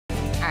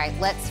right,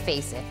 let's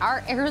face it.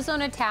 Our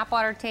Arizona tap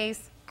water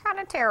tastes kind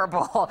of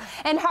terrible.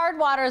 And hard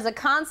water is a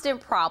constant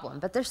problem.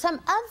 But there's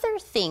some other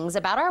things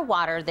about our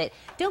water that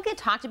don't get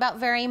talked about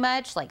very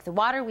much, like the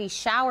water we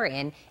shower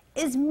in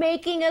is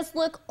making us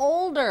look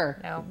older.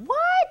 No.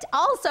 What?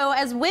 Also,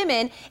 as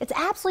women, it's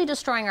absolutely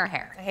destroying our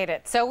hair. I hate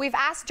it. So we've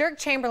asked Derk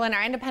Chamberlin,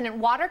 our independent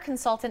water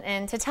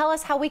consultant, to tell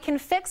us how we can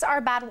fix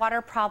our bad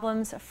water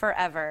problems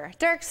forever.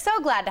 Derk, so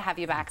glad to have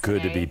you back today.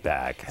 Good to be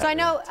back. So I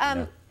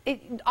know,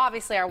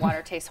 obviously our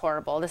water tastes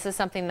horrible. This is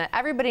something that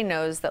everybody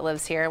knows that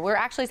lives here. We're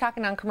actually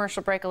talking on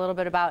commercial break a little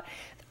bit about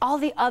all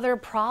the other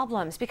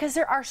problems, because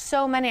there are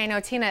so many. I know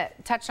Tina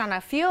touched on a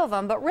few of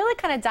them, but really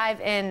kind of dive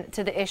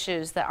into the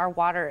issues that our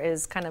water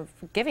is kind of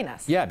giving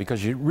us. Yeah,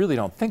 because you really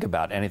don't think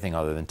about anything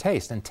other than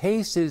taste, and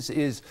taste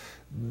is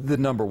the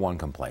 #1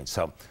 complaint.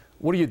 So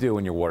what do you do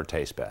when your water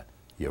tastes bad?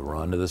 You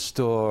run to the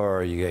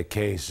store, you get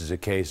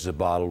cases of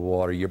bottled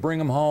water, you bring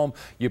them home,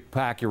 you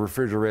pack your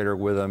refrigerator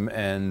with them,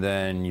 and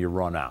then you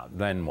run out.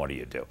 Then what do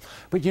you do?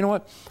 But you know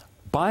what?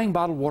 Buying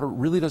bottled water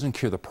really doesn't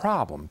cure the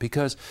problem,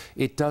 because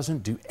it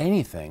doesn't do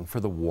anything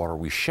for the water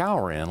we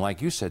shower in.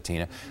 Like you said,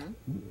 Tina,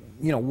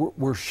 you know,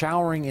 we're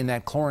showering in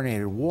that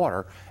chlorinated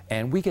water,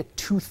 and we get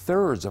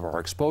 2/3 of our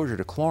exposure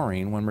to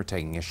chlorine when we're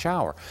taking a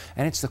shower.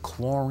 And it's the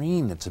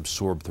chlorine that's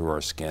absorbed through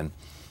our skin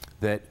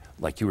that,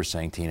 like you were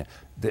saying, Tina,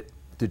 that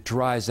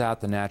dries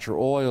out the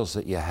natural oils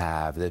that you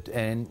have.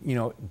 And you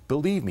know,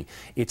 believe me,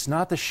 it's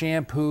not the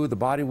shampoo, the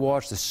body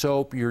wash, the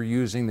soap you're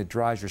using that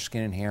dries your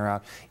skin and hair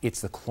out. It's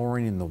the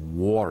chlorine in the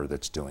water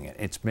that's doing it.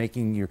 It's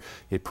making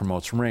it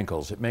promotes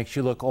wrinkles. It makes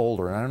you look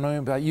older. And I don't know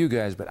about you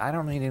guys, but I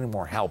don't need any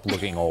more help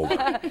looking older.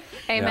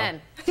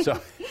 Amen. You know?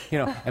 So, you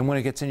know, and when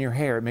it gets in your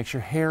hair, it makes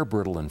your hair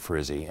brittle and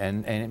frizzy,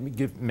 and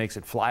it makes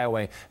it fly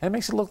away, and it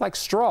makes it look like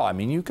straw. I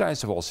mean, you guys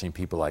have all seen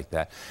people like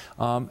that.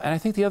 And I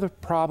think the other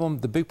problem,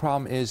 the big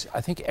problem is, I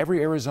think every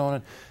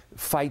Arizonan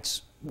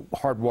fights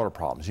hard water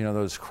problems. You know,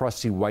 those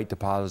crusty white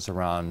deposits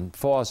around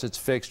faucets,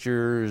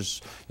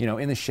 fixtures, you know,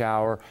 in the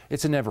shower.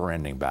 It's a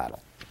never-ending battle.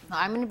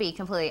 I'm going to be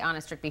completely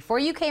honest, Rick. Before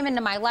you came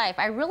into my life,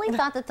 I really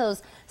thought that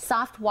those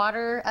soft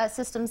water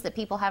systems that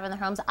people have in their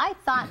homes, I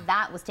thought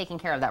that was taking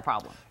care of that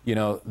problem. You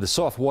know, the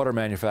soft water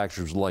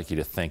manufacturers like you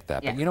to think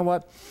that. Yeah. But you know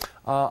what?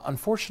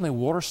 Unfortunately,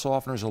 water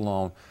softeners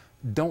alone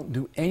don't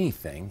do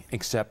anything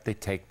except they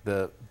take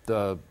the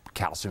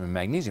calcium and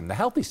magnesium, the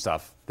healthy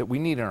stuff that we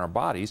need in our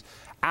bodies,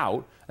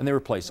 out, and they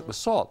replace it with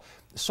salt.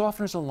 The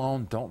softeners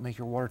alone don't make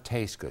your water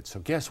taste good. So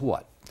guess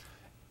what?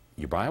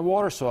 You buy a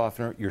water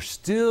softener, you're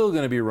still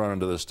going to be running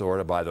to the store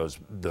to buy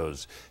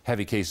those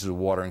heavy cases of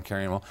water and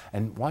carrying them home.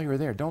 And while you're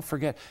there, don't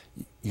forget,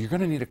 you're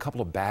going to need a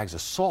couple of bags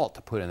of salt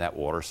to put in that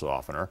water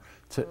softener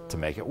to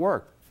make it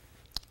work.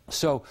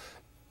 So,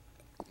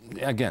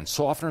 again,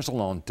 softeners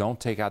alone don't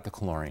take out the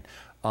chlorine.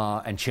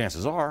 And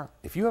chances are,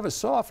 if you have a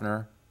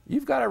softener,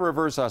 you've got a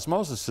reverse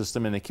osmosis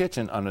system in the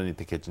kitchen, underneath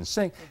the kitchen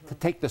sink, to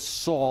take the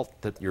salt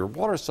that your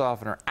water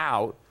softener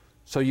out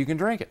so you can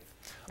drink it.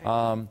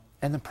 Right.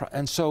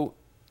 And so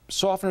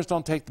softeners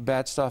don't take the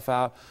bad stuff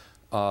out.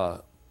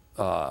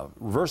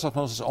 Reverse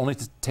osmosis only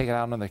to take it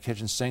out on the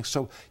kitchen sink.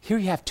 So here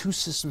you have two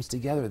systems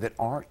together that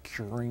aren't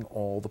curing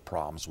all the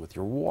problems with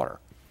your water.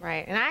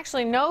 Right, and I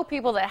actually know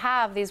people that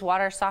have these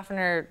water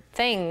softener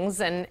things,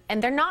 and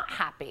they're not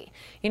happy.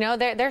 You know,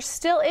 there's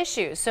still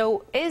issues.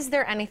 So is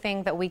there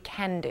anything that we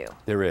can do?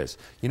 There is.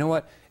 You know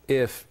what?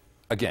 If,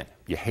 again,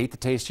 you hate the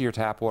taste of your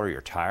tap water,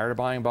 you're tired of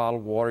buying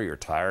bottled water, you're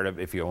tired of,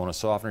 if you own a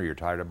softener, you're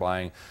tired of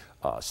buying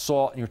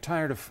salt, and you're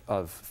tired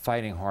of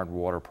fighting hard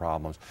water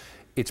problems,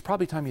 it's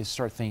probably time you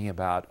start thinking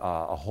about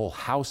a whole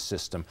house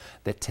system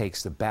that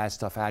takes the bad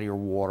stuff out of your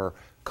water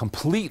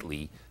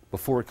completely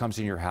before it comes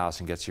in your house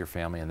and gets to your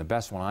family. And the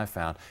best one I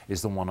found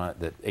is the one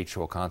that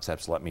H2O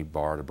Concepts let me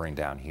borrow to bring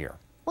down here.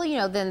 Well, you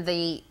know, then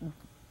the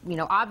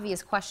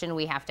obvious question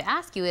we have to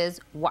ask you is,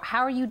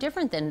 how are you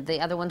different than the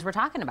other ones we're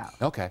talking about?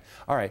 Okay,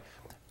 all right.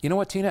 You know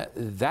what, Tina?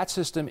 That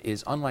system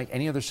is unlike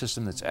any other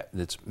system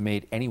that's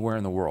made anywhere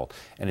in the world.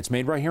 And it's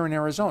made right here in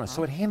Arizona.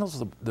 So it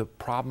handles the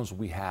problems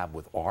we have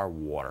with our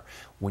water.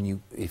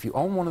 If you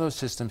own one of those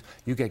systems,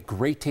 you get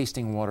great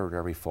tasting water at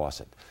every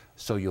faucet.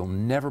 So you'll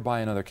never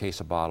buy another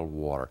case of bottled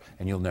water,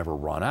 and you'll never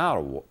run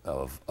out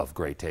of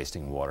great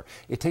tasting water.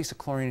 It takes the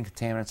chlorine and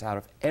contaminants out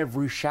of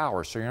every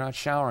shower, so you're not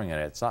showering in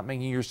it. It's not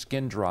making your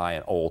skin dry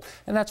and old.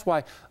 And that's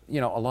why, you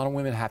know, a lot of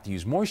women have to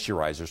use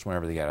moisturizers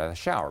whenever they get out of the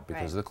shower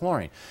because of the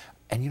chlorine.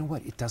 And you know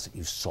what? It doesn't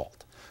use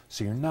salt.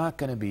 So you're not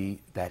going to be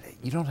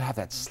you don't have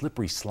that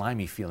slippery,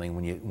 slimy feeling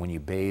when you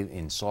bathe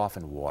in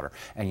softened water.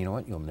 And you know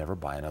what? You'll never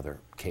buy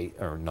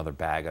another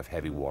bag of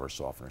heavy water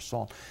softener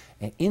salt.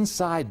 And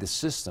inside the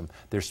system,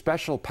 their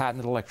special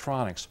patented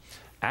electronics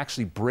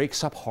actually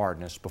breaks up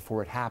hardness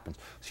before it happens.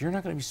 So you're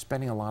not going to be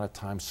spending a lot of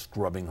time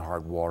scrubbing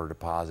hard water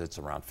deposits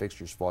around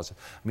fixtures, faucets.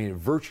 I mean, it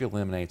virtually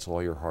eliminates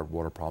all your hard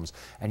water problems.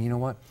 And you know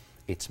what?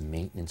 It's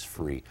maintenance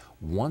free.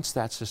 Once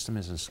that system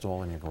is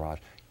installed in your garage,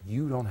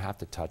 you don't have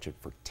to touch it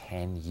for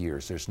 10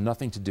 years. There's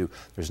nothing to do.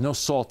 There's no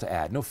salt to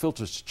add, no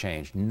filters to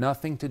change,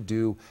 nothing to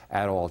do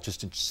at all.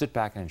 Just to sit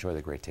back and enjoy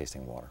the great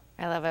tasting water.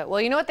 I love it. Well,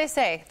 you know what they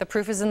say, the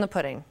proof is in the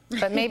pudding.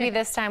 But maybe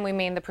this time we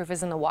mean the proof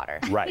is in the water.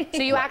 Right.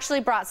 So you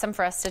actually brought some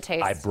for us to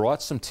taste. I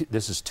brought some,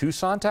 this is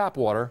Tucson tap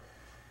water.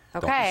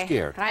 Okay. Don't be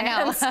scared. I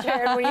know. I'm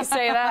scared when you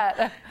say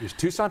that. There's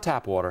Tucson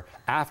tap water.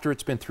 After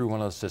it's been through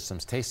one of those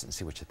systems, taste it and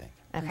see what you think.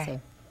 Okay.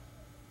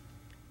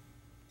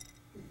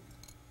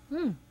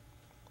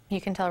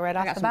 You can tell right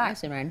off the some bat.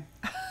 ice in mine.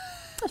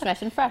 It's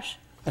nice and fresh.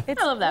 I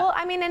love that. Well,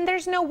 I mean, and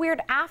there's no weird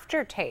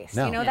aftertaste.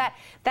 No. You know, that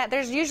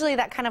there's usually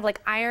that kind of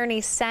like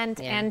irony scent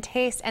and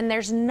taste, and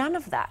there's none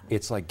of that.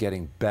 It's like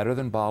getting better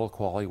than bottled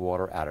quality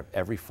water out of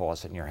every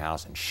faucet in your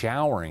house and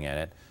showering in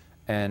it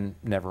and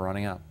never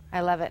running out. I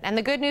love it. And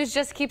the good news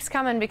just keeps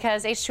coming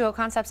because H2O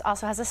Concepts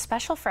also has a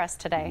special for us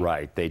today.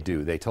 Right, they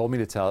do. They told me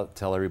to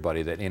tell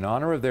everybody that in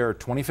honor of their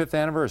 25th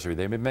anniversary,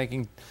 they've been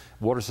making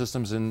water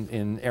systems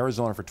in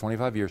Arizona for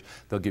 25 years,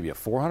 they'll give you a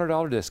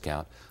 $400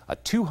 discount, a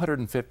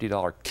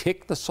 $250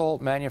 kick the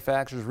salt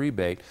manufacturer's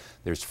rebate.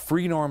 There's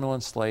free normal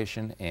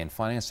installation, and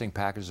financing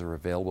packages are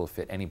available to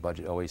fit any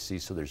budget OAC,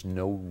 so there's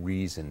no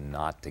reason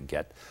not to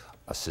get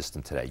a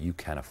system today. You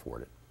can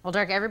afford it. Well,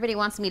 Derk, everybody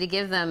wants me to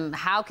give them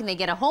how can they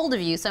get a hold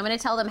of you, so I'm going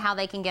to tell them how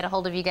they can get a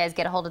hold of you guys,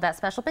 get a hold of that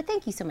special. But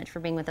thank you so much for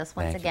being with us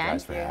once again. Thank you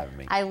guys for having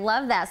me. I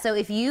love that. So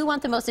if you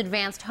want the most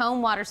advanced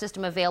home water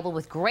system available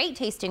with great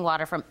tasting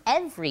water from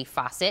every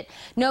faucet,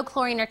 no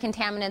chlorine or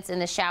contaminants in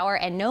the shower,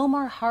 and no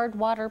more hard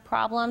water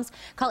problems,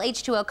 call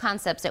H2O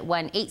Concepts at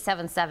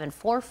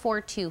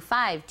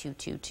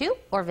 1-877-442-5222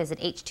 or visit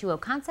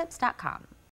h2oconcepts.com.